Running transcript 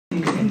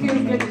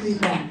good to be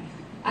back.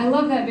 I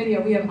love that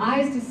video. We have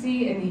eyes to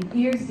see and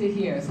ears to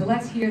hear. So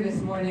let's hear this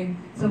morning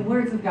some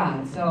words of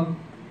God. So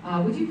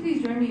would you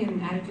please join me in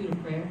an attitude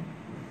of prayer?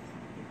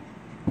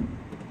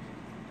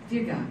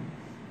 Dear God,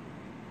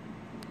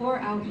 pour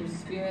out your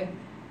Spirit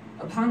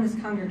upon this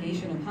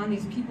congregation, upon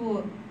these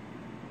people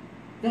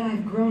that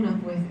I've grown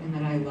up with and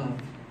that I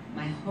love.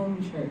 My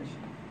home church.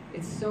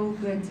 It's so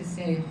good to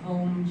say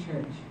home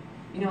church.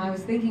 You know, I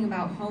was thinking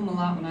about home a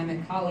lot when I'm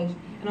at college,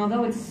 and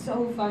although it's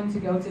so fun to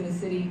go to the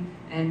city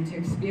and to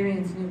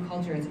experience new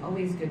culture, it's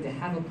always good to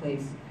have a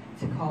place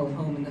to call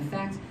home. And the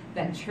fact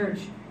that church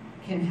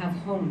can have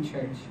home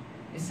church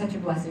is such a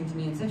blessing to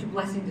me and such a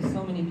blessing to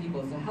so many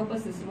people. So help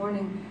us this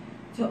morning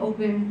to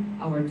open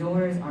our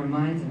doors, our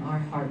minds, and our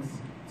hearts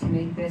to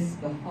make this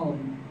the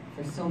home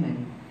for so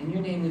many. In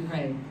your name we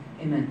pray.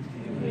 Amen.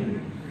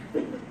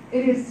 Amen.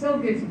 It is so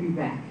good to be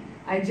back.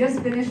 I just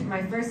finished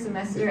my first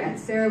semester at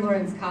Sarah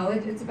Lawrence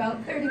College. It's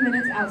about 30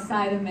 minutes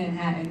outside of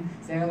Manhattan,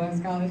 Sarah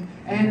Lawrence College.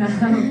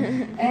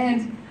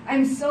 And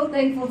I'm so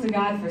thankful to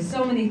God for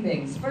so many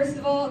things. First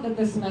of all, that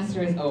the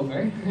semester is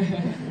over.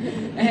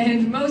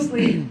 And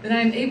mostly, that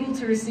I'm able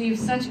to receive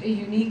such a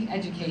unique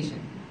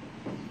education.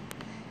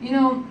 You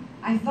know,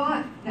 I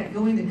thought that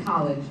going to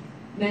college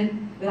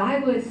meant that I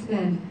would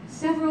spend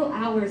several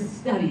hours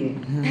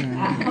studying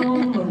at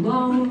home,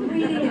 alone,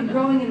 reading and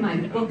growing in my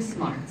book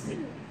smarts.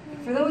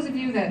 For those of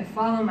you that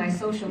follow my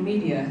social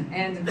media,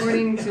 and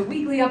according to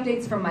weekly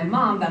updates from my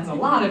mom, that's a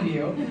lot of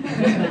you,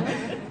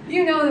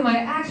 you know that my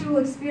actual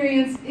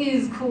experience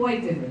is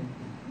quite different.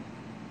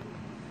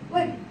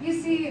 But you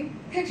see,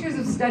 pictures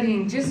of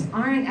studying just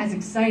aren't as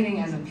exciting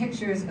as the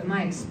pictures of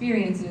my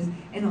experiences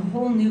in a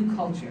whole new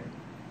culture.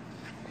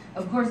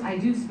 Of course, I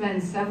do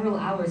spend several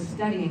hours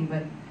studying,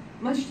 but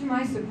much to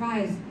my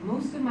surprise,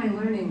 most of my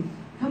learning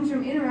comes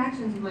from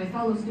interactions with my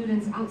fellow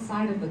students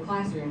outside of the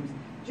classrooms,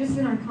 just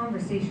in our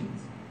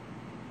conversations.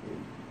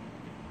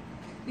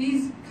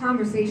 These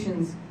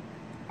conversations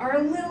are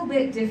a little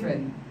bit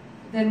different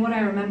than what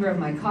I remember of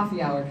my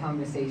coffee hour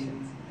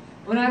conversations.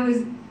 When I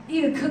was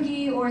eat a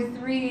cookie or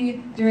three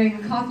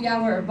during coffee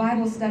hour or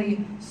Bible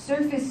study,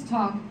 surface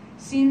talk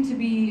seemed to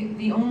be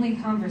the only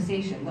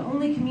conversation, the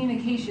only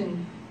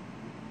communication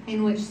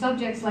in which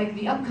subjects like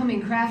the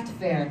upcoming craft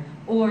fair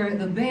or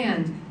the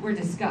band were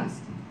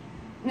discussed.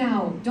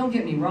 Now, don't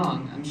get me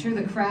wrong, I'm sure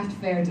the craft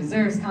fair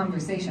deserves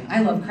conversation.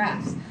 I love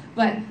crafts,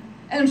 and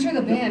I'm sure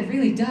the band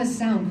really does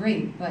sound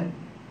great, but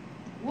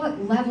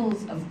what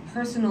levels of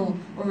personal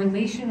or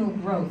relational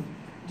growth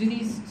do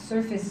these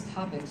surface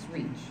topics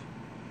reach?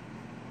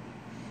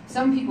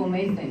 Some people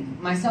may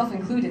think, myself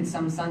included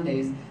some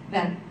Sundays,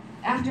 that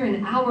after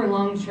an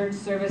hour-long church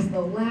service,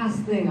 the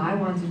last thing I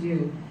want to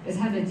do is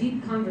have a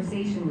deep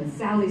conversation with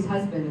Sally's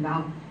husband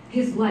about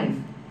his life,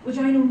 which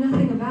I know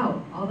nothing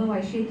about, although I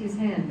shake his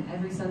hand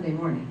every Sunday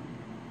morning.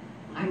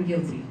 I'm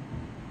guilty.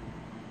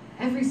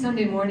 Every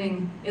Sunday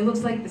morning, it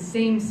looks like the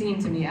same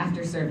scene to me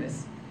after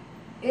service.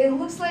 It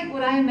looks like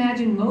what I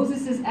imagine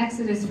Moses'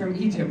 exodus from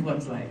Egypt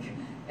looks like.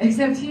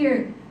 Except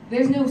here,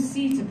 there's no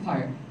sea to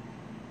part.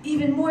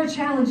 Even more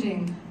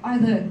challenging are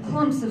the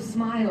clumps of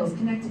smiles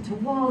connected to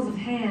walls of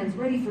hands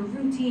ready for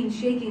routine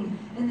shaking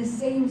and the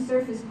same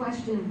surface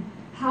question,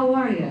 "How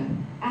are ya?"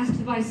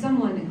 asked by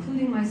someone,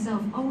 including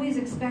myself, always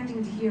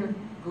expecting to hear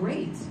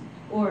 "great,"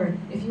 or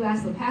if you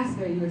ask the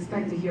pastor, you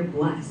expect to hear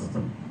 "blessed."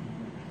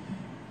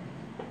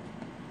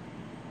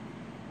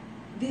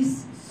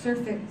 This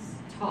surface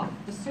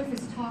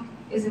talk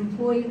is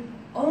employed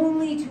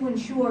only to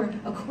ensure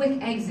a quick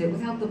exit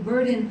without the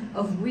burden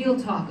of real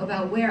talk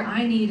about where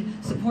I need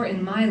support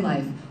in my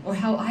life, or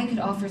how I could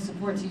offer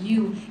support to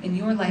you in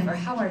your life, or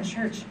how our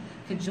church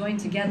could join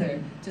together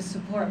to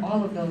support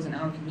all of those in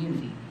our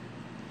community.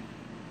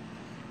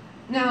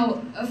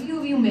 Now, a few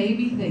of you may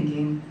be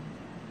thinking,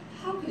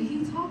 how could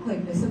he talk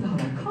like this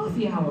about our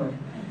coffee hour?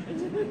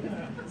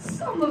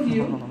 Some of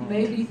you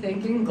may be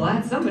thinking,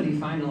 glad somebody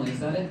finally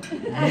said it.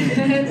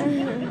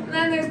 And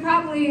then there's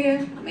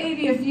probably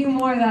maybe a few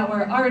more that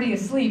were already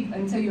asleep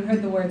until you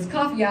heard the words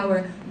coffee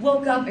hour,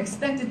 woke up,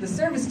 expected the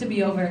service to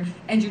be over,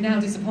 and you're now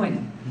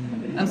disappointed.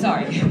 I'm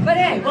sorry. But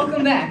hey,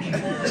 welcome back.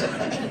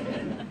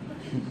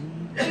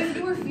 If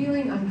you are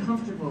feeling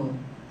uncomfortable,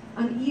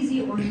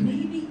 uneasy, or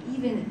maybe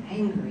even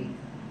angry,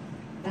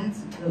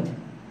 that's good.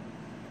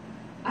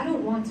 I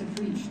don't want to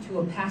preach to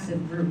a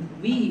passive group.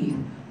 We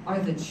are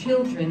the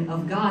children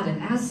of God,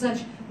 and as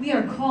such, we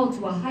are called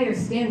to a higher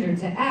standard,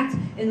 to act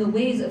in the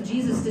ways of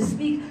Jesus, to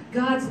speak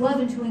God's love,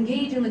 and to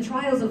engage in the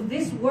trials of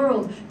this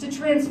world, to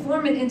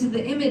transform it into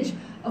the image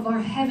of our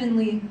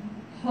heavenly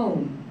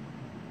home.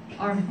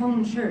 Our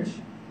home church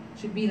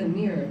should be the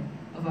mirror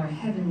of our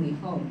heavenly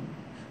home.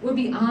 We're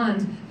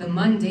beyond the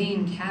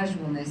mundane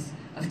casualness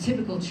of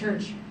typical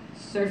church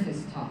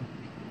surface talk.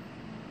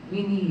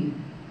 We need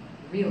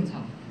real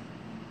talk.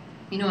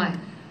 You know,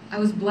 I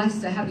was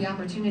blessed to have the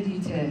opportunity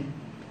to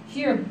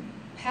hear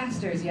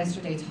pastors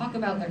yesterday talk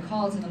about their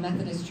call to the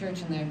Methodist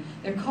Church and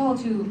their call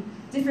to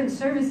different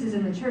services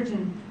in the church.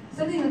 And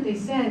something that we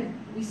said,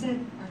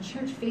 our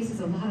church faces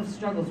a lot of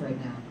struggles right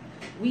now.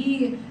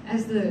 We,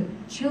 as the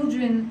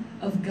children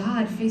of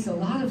God, face a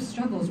lot of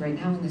struggles right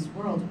now in this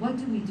world. What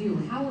do we do?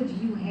 How would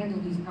you handle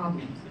these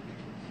problems?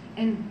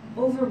 And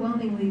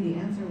overwhelmingly, the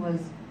answer was,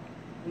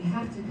 we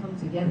have to come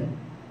together.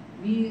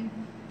 We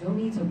don't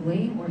need to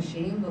blame or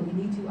shame, but we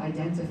need to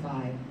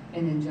identify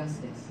an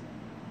injustice.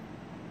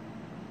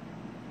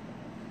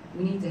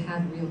 We need to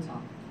have real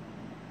talk.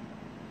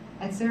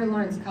 At Sarah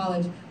Lawrence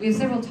College, we have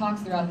several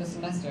talks throughout the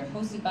semester,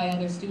 hosted by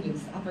other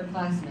students,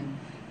 upperclassmen.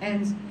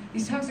 And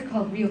these talks are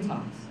called Real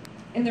Talks.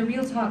 In the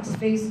Real Talk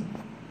space,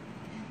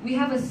 we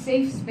have a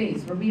safe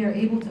space where we are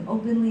able to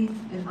openly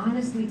and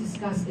honestly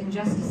discuss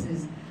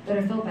injustices that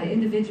are felt by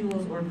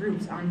individuals or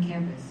groups on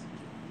campus.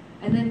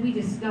 And then we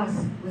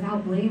discuss,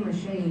 without blame or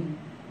shame,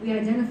 we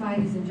identify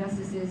these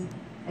injustices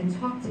and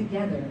talk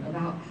together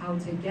about how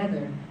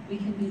together we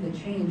can be the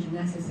change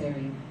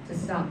necessary to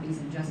stop these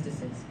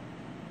injustices.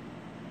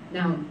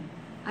 Now,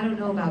 I don't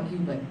know about you,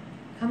 but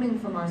coming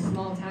from our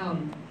small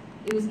town,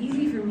 it was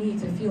easy for me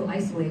to feel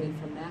isolated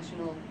from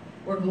national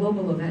or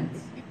global events.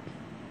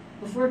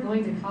 Before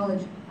going to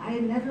college, I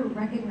had never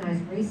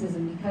recognized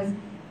racism because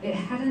it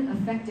hadn't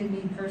affected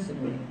me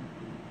personally.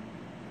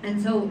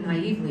 And so,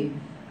 naively,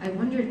 I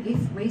wondered if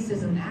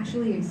racism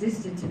actually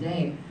existed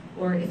today,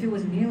 or if it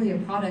was merely a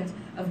product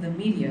of the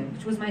media,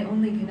 which was my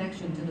only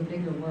connection to the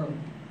bigger world.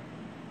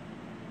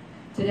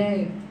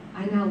 Today,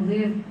 I now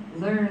live,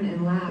 learn,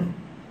 and laugh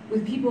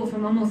with people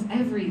from almost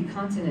every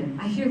continent.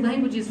 I hear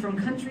languages from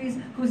countries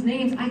whose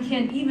names I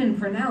can't even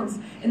pronounce,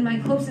 and my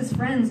closest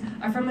friends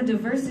are from a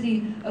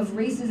diversity of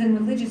races and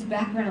religious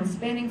backgrounds,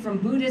 spanning from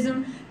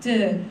Buddhism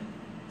to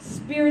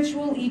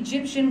spiritual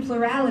Egyptian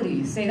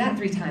plurality. Say that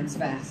 3 times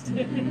fast.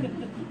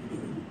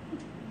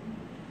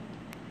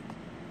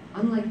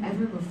 Unlike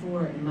ever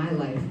before in my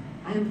life,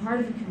 I am part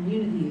of a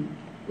community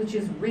which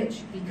is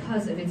rich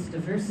because of its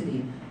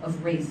diversity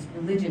of race,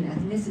 religion,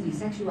 ethnicity,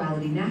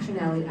 sexuality,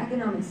 nationality,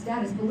 economic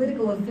status,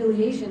 political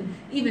affiliation,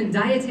 even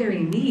dietary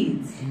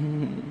needs.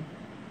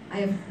 I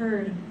have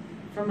heard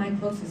from my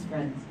closest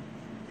friends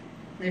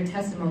their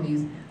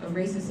testimonies of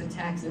racist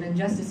attacks and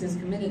injustices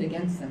committed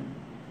against them.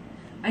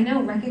 I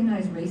now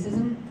recognize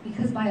racism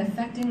because by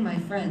affecting my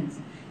friends,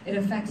 it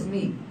affects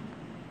me.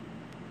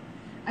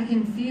 I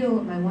can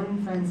feel my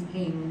one friend's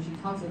pain when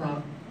she talks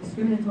about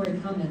discriminatory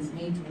comments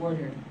made toward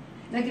her.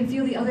 And I can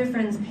feel the other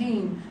friend's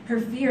pain, her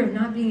fear of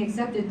not being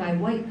accepted by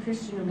white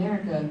Christian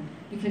America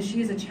because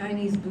she is a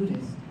Chinese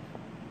Buddhist.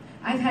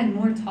 I've had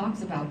more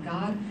talks about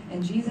God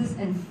and Jesus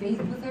and faith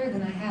with her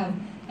than I have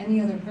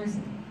any other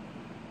person.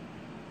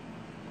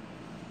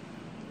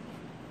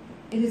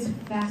 It is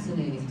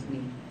fascinating to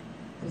me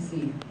to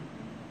see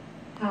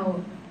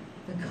how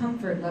the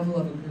comfort level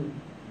of a group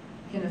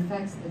can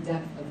affect the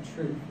depth of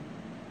truth.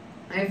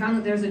 I have found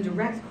that there's a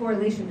direct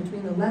correlation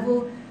between the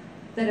level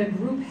that a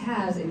group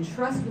has in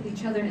trust with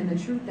each other and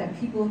the truth that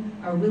people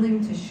are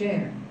willing to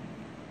share.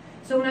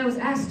 So when I was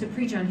asked to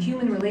preach on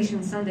Human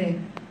Relations Sunday,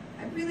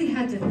 I really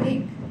had to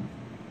think,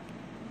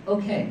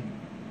 okay,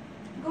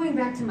 going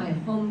back to my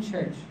home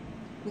church,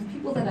 with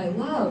people that I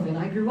love and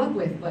I grew up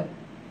with, but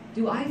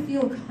do I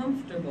feel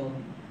comfortable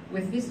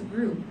with this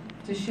group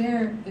to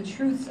share the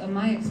truths of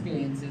my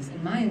experiences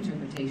and my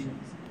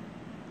interpretations?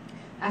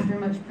 After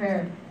much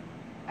prayer,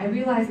 I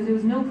realized that it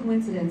was no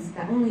coincidence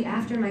that only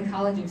after my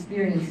college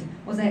experience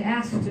was I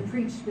asked to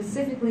preach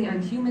specifically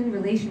on Human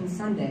Relations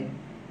Sunday.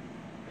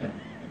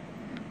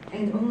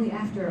 And only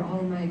after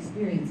all of my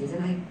experiences,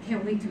 and I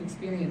can't wait to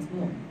experience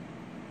more.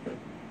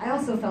 I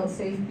also felt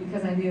safe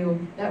because I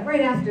knew that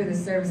right after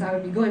this service I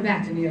would be going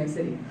back to New York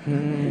City.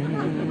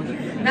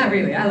 Not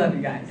really, I love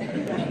you guys.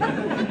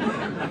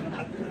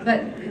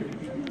 But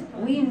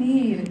we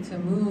need to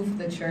move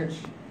the church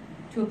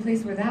to a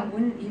place where that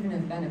wouldn't even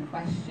have been a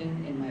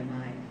question in my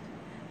mind.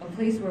 A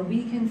place where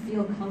we can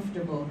feel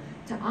comfortable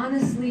to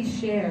honestly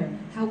share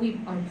how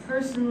we are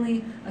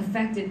personally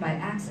affected by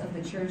acts of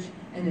the church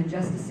and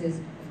injustices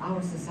of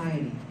our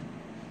society.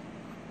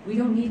 We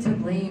don't need to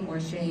blame or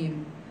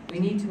shame, we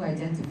need to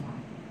identify.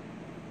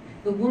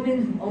 The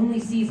woman who only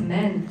sees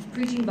men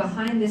preaching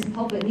behind this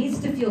pulpit needs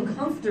to feel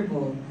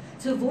comfortable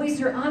to voice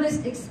her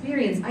honest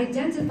experience,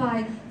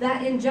 identify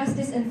that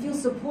injustice, and feel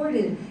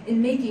supported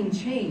in making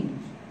change.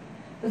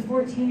 The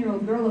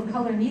 14-year-old girl of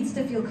color needs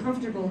to feel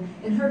comfortable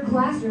in her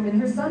classroom, in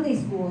her Sunday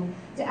school,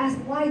 to ask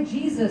why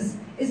Jesus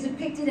is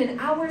depicted in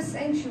our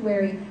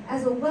sanctuary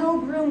as a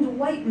well-groomed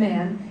white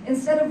man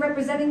instead of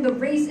representing the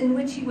race in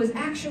which he was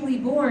actually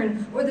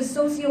born or the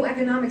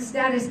socioeconomic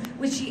status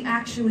which he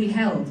actually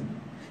held.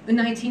 The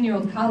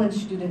 19-year-old college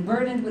student,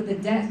 burdened with the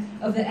debt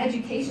of the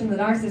education that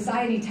our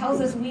society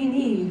tells us we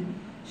need,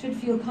 should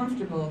feel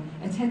comfortable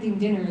attending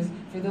dinners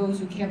for those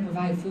who can't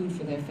provide food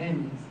for their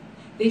families.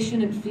 They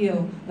shouldn't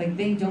feel like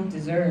they don't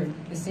deserve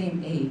the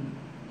same aid.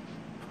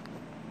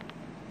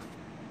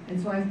 And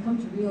so I've come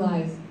to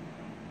realize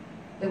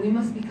that we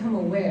must become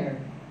aware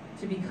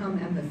to become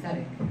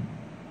empathetic.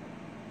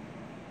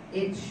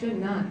 It should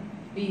not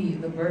be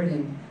the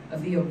burden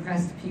of the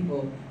oppressed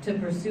people to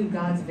pursue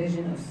God's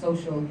vision of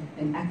social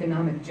and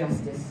economic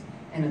justice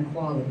and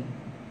equality.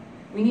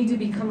 We need to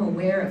become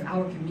aware of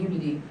our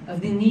community,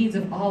 of the needs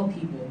of all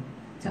people,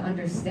 to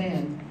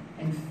understand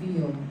and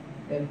feel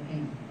their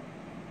pain.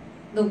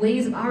 The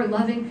ways of our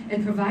loving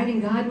and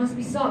providing God must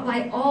be sought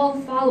by all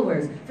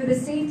followers for the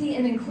safety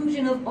and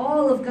inclusion of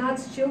all of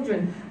God's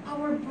children,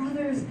 our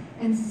brothers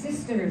and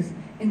sisters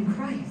in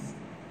Christ.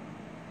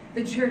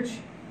 The church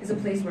is a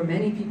place where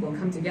many people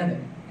come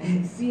together.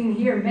 And seeing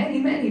here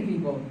many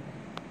people.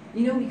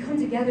 We come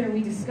together and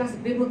we discuss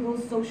biblical,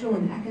 social,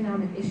 and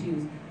economic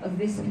issues of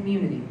this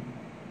community.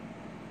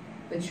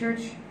 The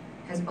church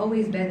has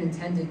always been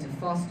intended to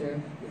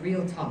foster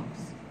real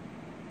talks,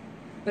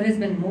 but has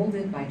been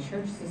molded by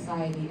church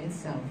society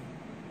itself,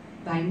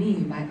 by me,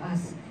 by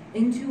us,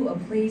 into a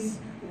place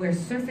where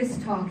surface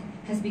talk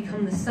has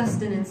become the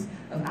sustenance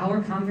of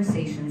our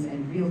conversations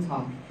and real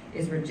talk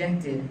is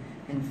rejected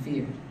and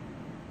feared.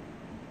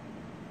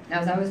 Now,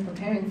 as I was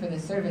preparing for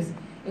this service,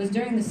 it was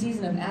during the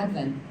season of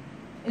Advent,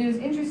 and it was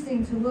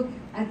interesting to look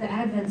at the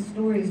Advent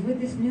stories with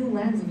this new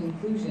lens of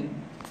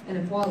inclusion and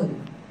equality.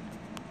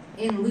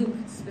 In Luke,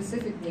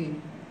 specifically,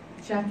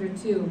 chapter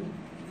 2,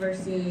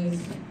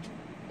 verses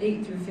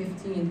 8 through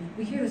 15,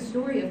 we hear the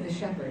story of the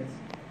shepherds,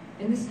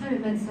 and this time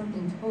it meant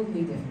something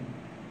totally different.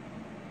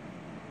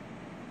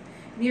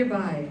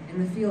 Nearby,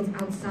 in the fields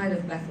outside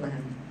of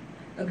Bethlehem,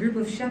 a group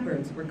of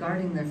shepherds were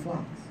guarding their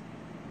flocks.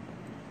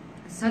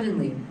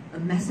 Suddenly, a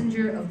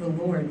messenger of the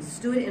Lord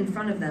stood in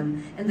front of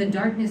them, and the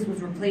darkness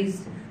was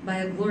replaced by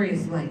a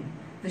glorious light,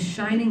 the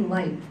shining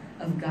light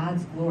of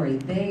God's glory.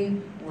 They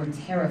were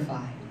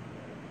terrified.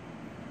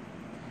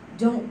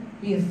 "Don't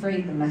be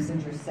afraid," the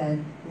messenger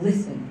said.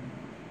 "Listen,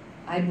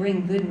 I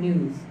bring good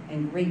news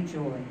and great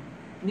joy,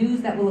 news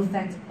that will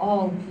affect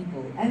all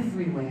people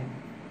everywhere.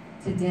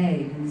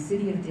 Today, in the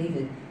city of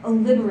David, a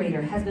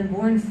liberator has been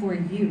born for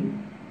you.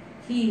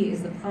 He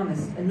is the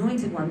promised,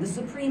 anointed one, the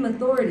supreme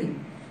authority.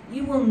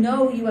 You will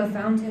know you have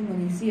found him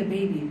when you see a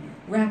baby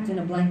wrapped in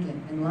a blanket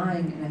and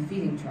lying in a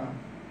feeding trough."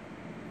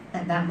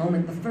 At that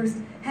moment, the first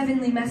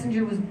heavenly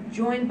messenger was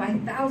joined by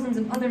thousands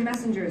of other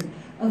messengers.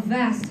 A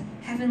vast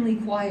heavenly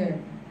choir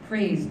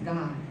praised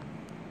God.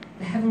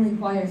 The heavenly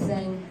choir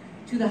sang,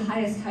 "To the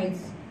highest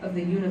heights of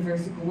the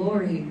universe,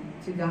 glory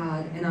to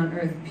God, and on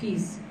earth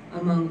peace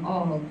among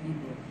all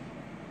people."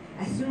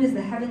 As soon as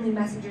the heavenly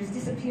messengers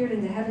disappeared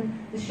into heaven,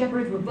 the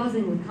shepherds were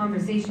buzzing with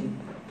conversation.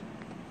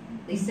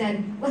 They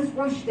said, "Let's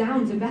rush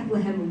down to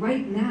Bethlehem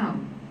right now.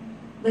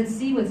 Let's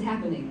see what's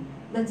happening.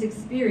 Let's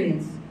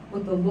experience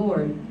what the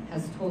Lord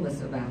has told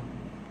us about."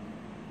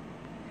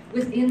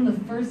 Within the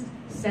first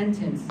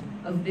sentence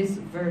of this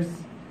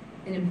verse,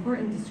 an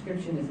important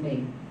description is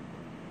made.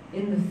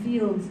 In the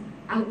fields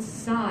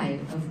outside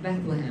of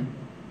Bethlehem,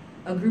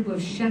 a group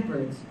of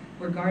shepherds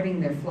were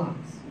guarding their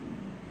flocks.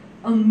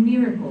 A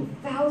miracle.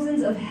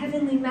 Thousands of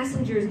heavenly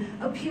messengers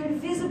appeared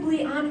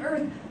visibly on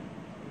earth,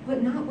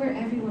 but not where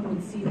everyone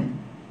would see them.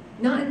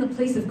 Not in the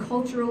place of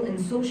cultural and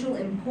social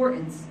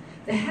importance.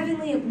 The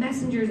heavenly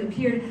messengers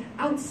appeared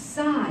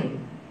outside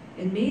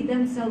and made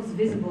themselves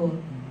visible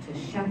to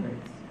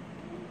shepherds.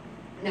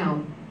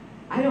 Now,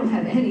 I don't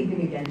have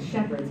anything against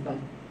shepherds, but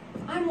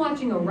if I'm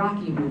watching a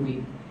Rocky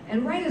movie,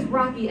 and right as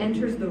Rocky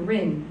enters the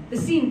ring, the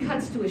scene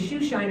cuts to a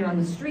shoe shiner on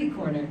the street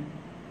corner,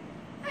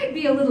 I'd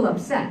be a little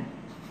upset,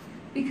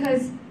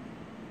 because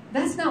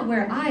that's not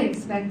where I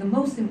expect the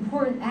most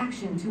important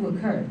action to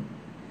occur.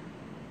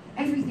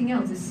 Everything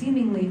else is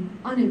seemingly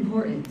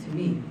unimportant to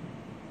me.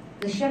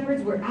 The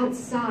shepherds were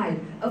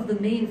outside of the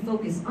main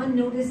focus,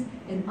 unnoticed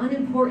and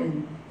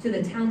unimportant to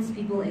the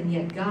townspeople, and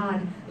yet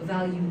God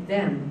valued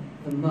them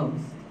the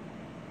most.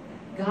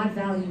 God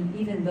valued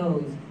even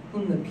those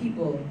whom the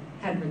people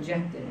had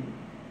rejected.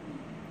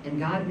 And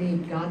God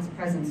made God's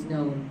presence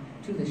known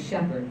to the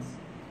shepherds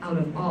out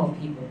of all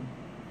people.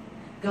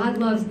 God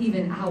loves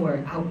even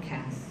our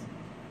outcasts.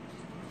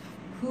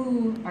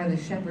 Who are the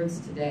shepherds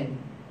today?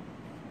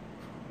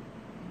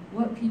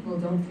 What people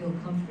don't feel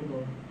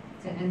comfortable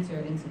to enter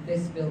into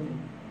this building?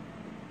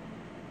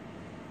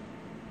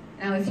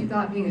 Now, if you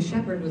thought being a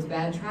shepherd was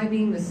bad, try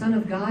being the son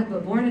of God,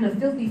 but born in a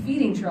filthy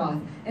feeding trough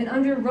and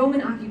under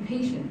Roman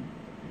occupation.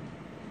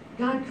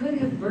 God could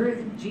have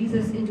birthed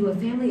Jesus into a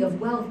family of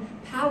wealth,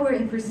 power,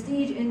 and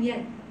prestige, and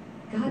yet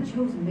God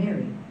chose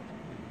Mary,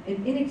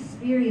 an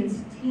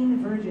inexperienced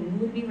teen virgin who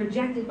would be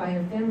rejected by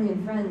her family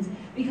and friends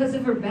because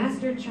of her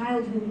bastard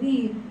child who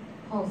we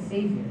call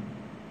Savior.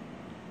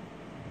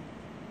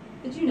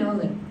 Did you know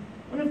that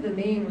one of the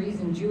main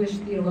reasons Jewish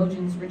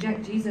theologians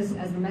reject Jesus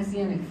as the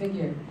messianic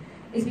figure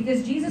is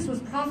because Jesus was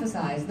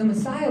prophesied, the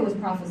Messiah was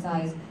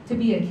prophesied to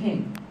be a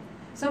king,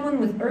 someone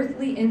with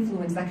earthly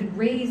influence that could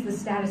raise the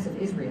status of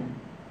Israel.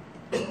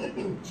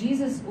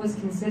 Jesus was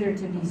considered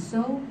to be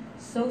so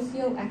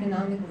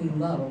socioeconomically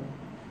low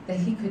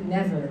that he could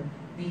never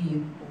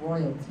be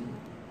royalty.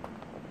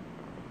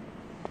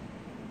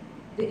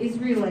 The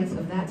Israelites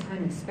of that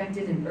time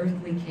expected an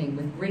earthly king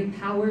with great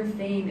power,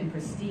 fame, and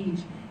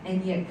prestige,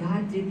 and yet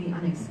God did the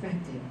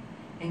unexpected,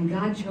 and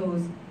God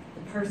chose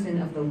the person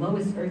of the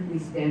lowest earthly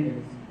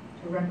standards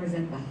to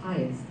represent the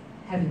highest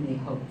heavenly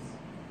hopes.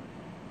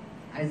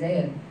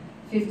 Isaiah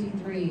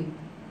 53,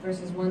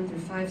 verses 1 through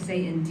 5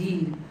 say,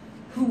 "Indeed,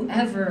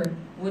 whoever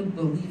would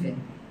believe it?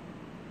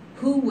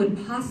 Who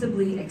would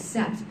possibly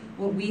accept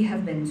what we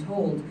have been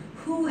told?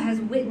 Who has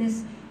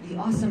witnessed the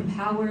awesome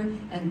power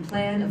and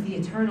plan of the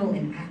eternal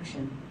in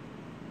action?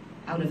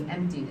 Out of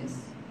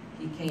emptiness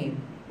he came,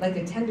 like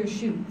a tender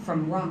shoot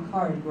from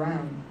rock-hard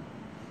ground.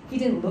 He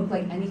didn't look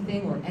like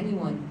anything or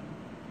anyone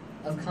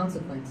of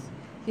consequence.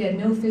 He had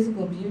no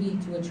physical beauty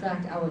to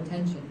attract our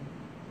attention.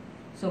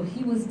 So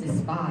he was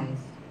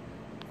despised,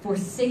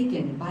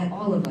 forsaken by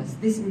all of us.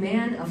 This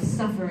man of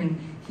suffering,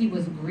 he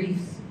was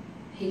grief's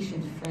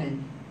patient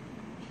friend.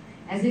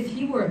 As if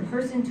he were a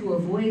person to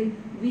avoid,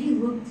 we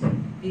looked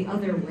the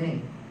other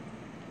way.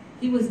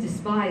 He was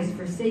despised,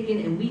 forsaken,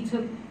 and we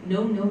took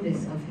no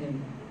notice of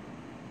him.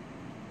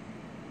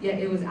 Yet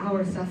it was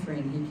our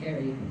suffering he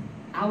carried,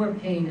 our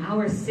pain,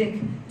 our sick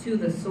to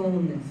the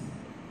soulness.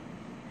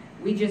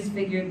 We just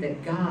figured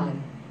that God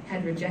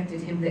had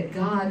rejected him, that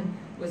God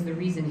was the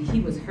reason he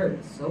was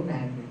hurt so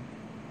badly.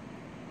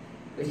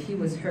 But he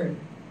was hurt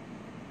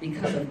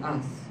because of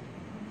us.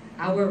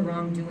 Our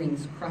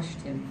wrongdoings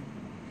crushed him.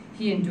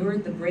 He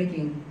endured the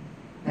breaking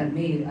that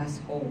made us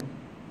whole.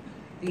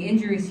 The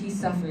injuries he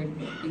suffered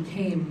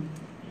became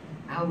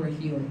our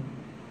healing.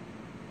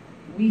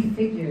 We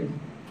figured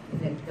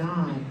that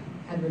God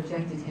had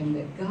rejected him,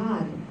 that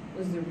God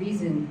was the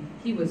reason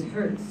he was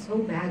hurt so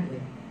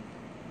badly.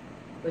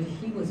 But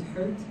he was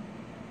hurt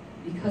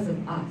because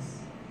of us.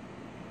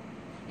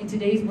 In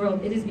today's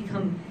world, it has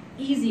become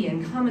easy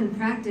and common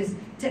practice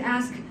to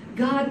ask,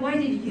 God, why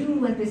did you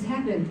let this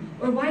happen?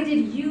 Or why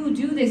did you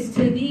do this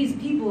to these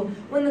people?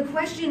 When the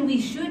question we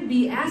should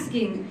be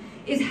asking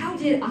is, how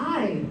did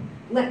I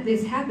let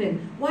this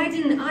happen? Why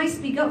didn't I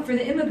speak up for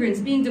the immigrants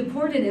being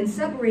deported and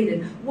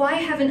separated? Why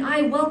haven't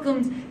I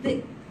welcomed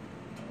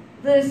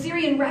the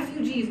Syrian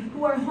refugees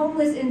who are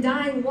homeless and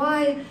dying?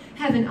 Why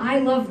haven't I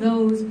loved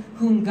those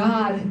whom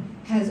God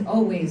has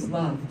always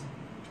loved?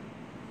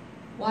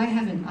 Why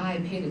haven't I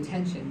paid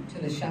attention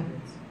to the shepherds?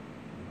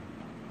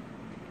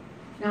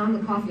 Now, on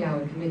the coffee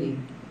hour committee,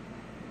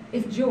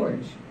 if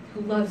George,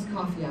 who loves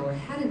coffee hour,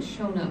 hadn't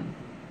shown up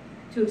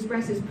to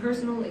express his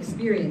personal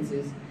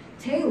experiences,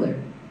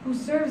 Taylor, who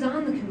serves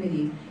on the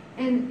committee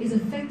and is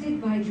affected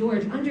by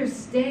George,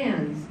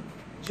 understands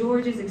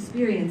George's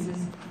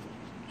experiences,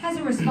 has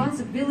a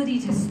responsibility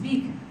to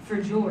speak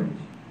for George.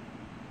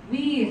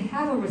 We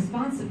have a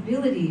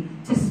responsibility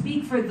to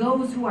speak for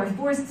those who are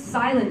forced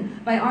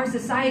silent by our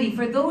society,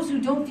 for those who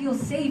don't feel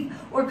safe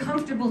or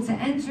comfortable to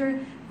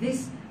enter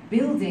this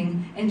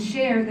building and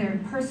share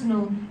their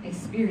personal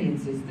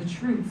experiences, the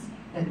truths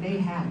that they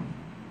have.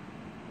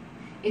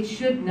 It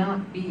should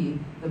not be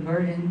the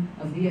burden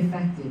of the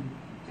affected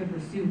to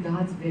pursue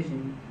God's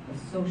vision of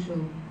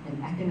social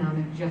and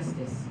economic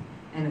justice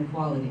and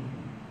equality.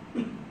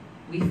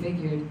 We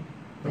figured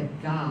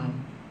that God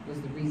was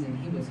the reason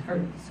he was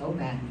hurt so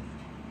badly.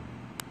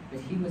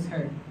 But he was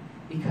hurt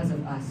because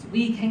of us.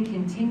 We can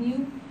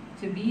continue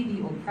to be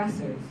the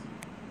oppressors,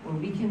 or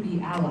we can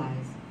be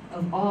allies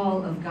of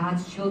all of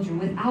God's children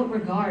without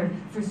regard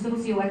for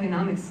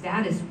socioeconomic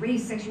status,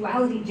 race,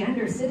 sexuality,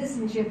 gender,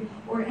 citizenship,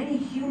 or any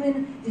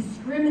human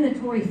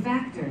discriminatory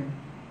factor.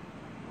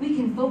 We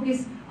can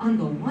focus on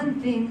the one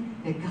thing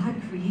that God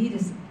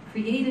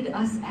created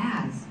us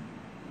as,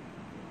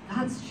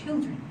 God's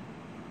children,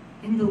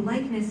 in the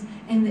likeness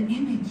and the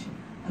image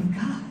of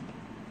God,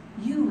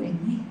 you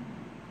and me.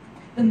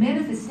 The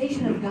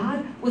manifestation of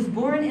God was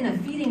born in a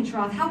feeding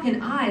trough. How can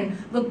I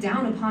look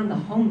down upon the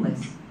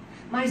homeless?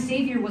 My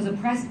Savior was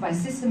oppressed by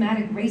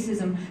systematic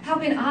racism. How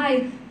can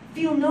I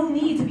feel no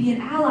need to be an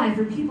ally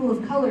for people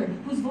of color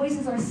whose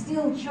voices are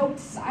still choked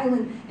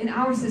silent in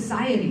our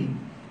society?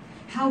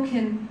 How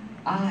can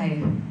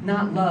I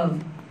not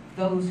love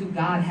those who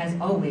God has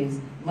always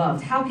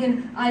loved? How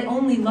can I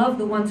only love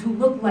the ones who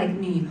look like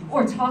me,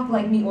 or talk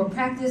like me, or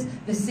practice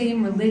the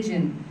same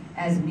religion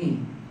as me?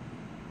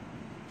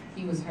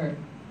 He was hurt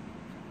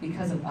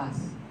because of us.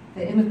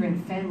 The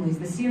immigrant families,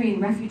 the Syrian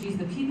refugees,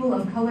 the people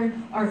of color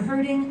are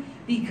hurting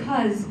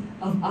because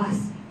of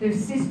us. They're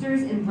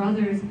sisters and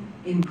brothers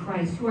in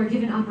Christ who are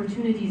given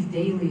opportunities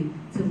daily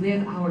to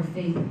live our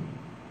faith.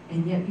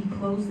 And yet we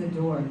close the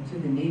door to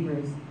the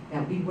neighbors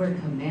that we were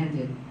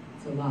commanded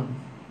to love.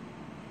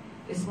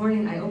 This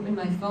morning I opened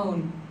my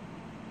phone,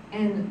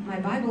 and my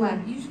Bible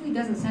app usually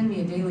doesn't send me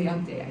a daily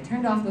update. I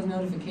turned off those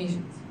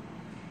notifications.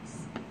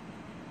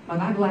 My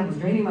Bible app was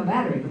draining my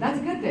battery, but that's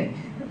a good thing.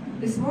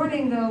 This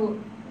morning, though,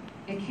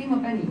 it came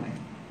up anyway.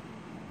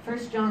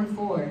 1 John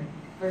 4,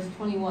 verse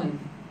 21.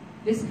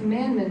 This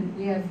commandment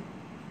we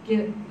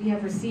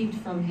have received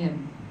from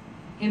him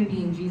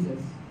being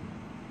Jesus.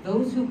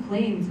 Those who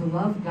claim to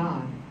love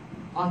God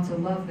ought to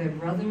love their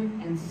brother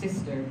and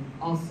sister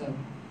also.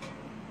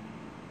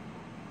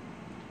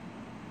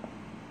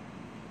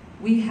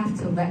 We have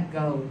to let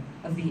go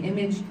of the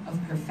image of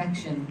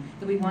perfection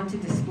that we want to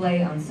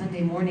display on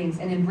Sunday mornings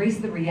and embrace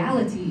the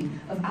reality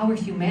of our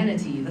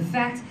humanity, the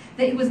fact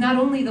that it was not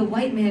only the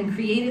white man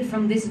created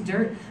from this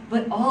dirt,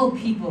 but all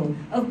people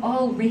of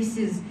all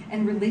races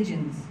and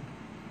religions.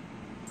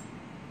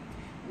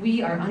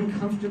 We are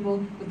uncomfortable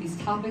with these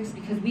topics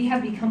because we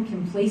have become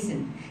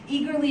complacent,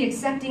 eagerly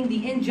accepting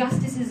the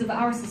injustices of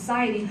our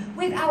society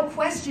without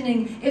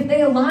questioning if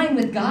they align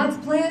with God's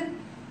plan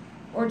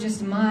or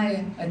just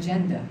my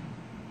agenda.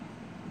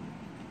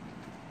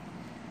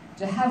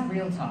 To have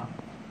real talk,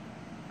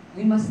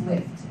 we must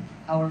lift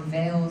our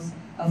veils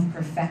of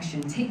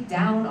perfection, take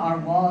down our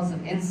walls of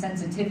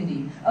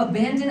insensitivity,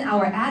 abandon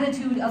our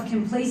attitude of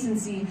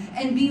complacency,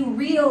 and be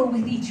real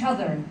with each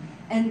other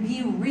and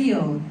be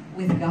real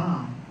with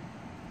God.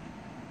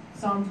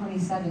 Psalm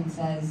 27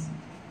 says,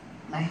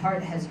 "My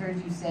heart has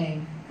heard you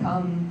say,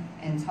 'Come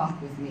and talk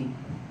with me.'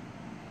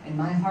 And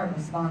my heart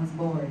responds,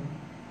 'Lord,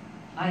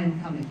 I am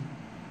coming.'"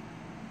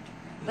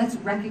 Let's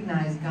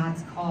recognize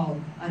God's call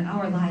on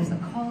our lives, a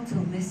call to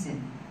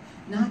listen,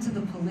 not to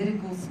the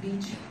political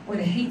speech or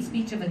the hate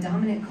speech of a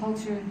dominant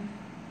culture,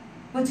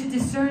 but to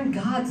discern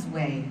God's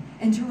way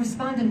and to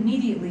respond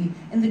immediately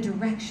in the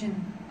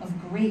direction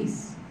of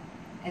grace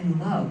and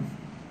love.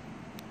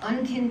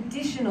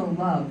 Unconditional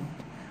love.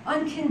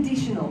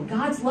 Unconditional.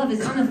 God's love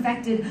is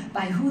unaffected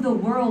by who the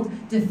world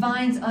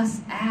defines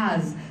us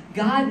as.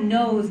 God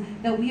knows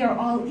that we are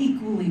all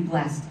equally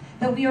blessed,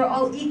 that we are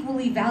all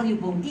equally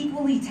valuable,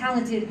 equally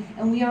talented,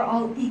 and we are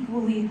all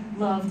equally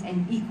loved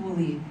and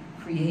equally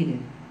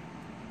created.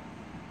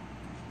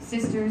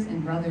 Sisters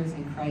and brothers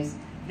in Christ,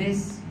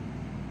 this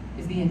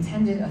is the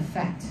intended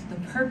effect, the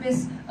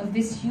purpose of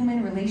this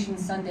Human Relations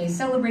Sunday,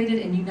 celebrated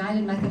in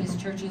United Methodist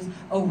churches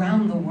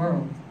around the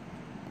world.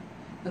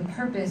 The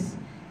purpose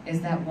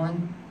is that,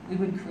 one, we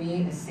would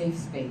create a safe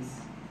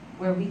space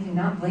where we can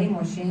not blame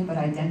or shame but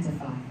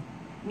identify.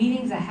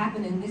 Meetings that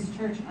happen in this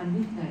church on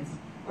weeknights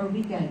or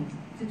weekends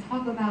to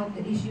talk about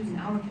the issues in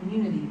our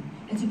community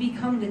and to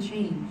become the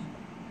change.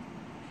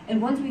 And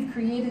once we've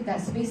created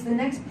that space, the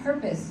next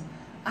purpose,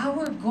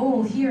 our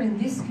goal here in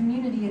this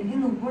community and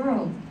in the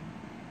world,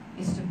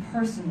 is to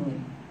personally,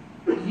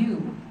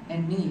 you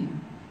and me,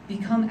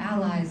 become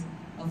allies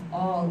of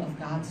all of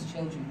God's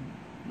children.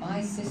 My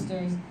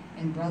sisters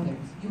and brothers,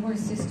 your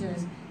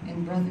sisters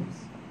and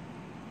brothers.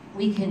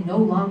 We can no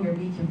longer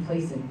be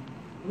complacent.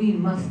 We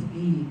must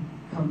be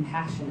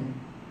compassionate.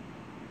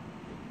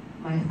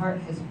 My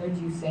heart has heard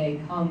you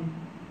say, "Come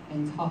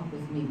and talk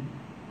with me."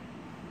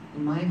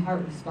 And my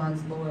heart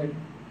responds, "Lord,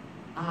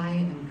 I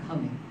am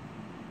coming."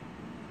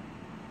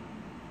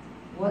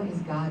 What is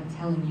God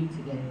telling you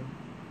today?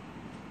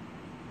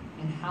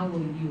 And how will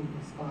you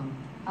respond?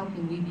 How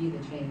can we be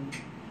the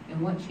change? And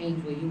what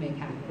change will you make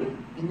happen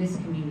in this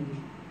community?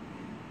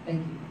 Thank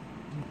you.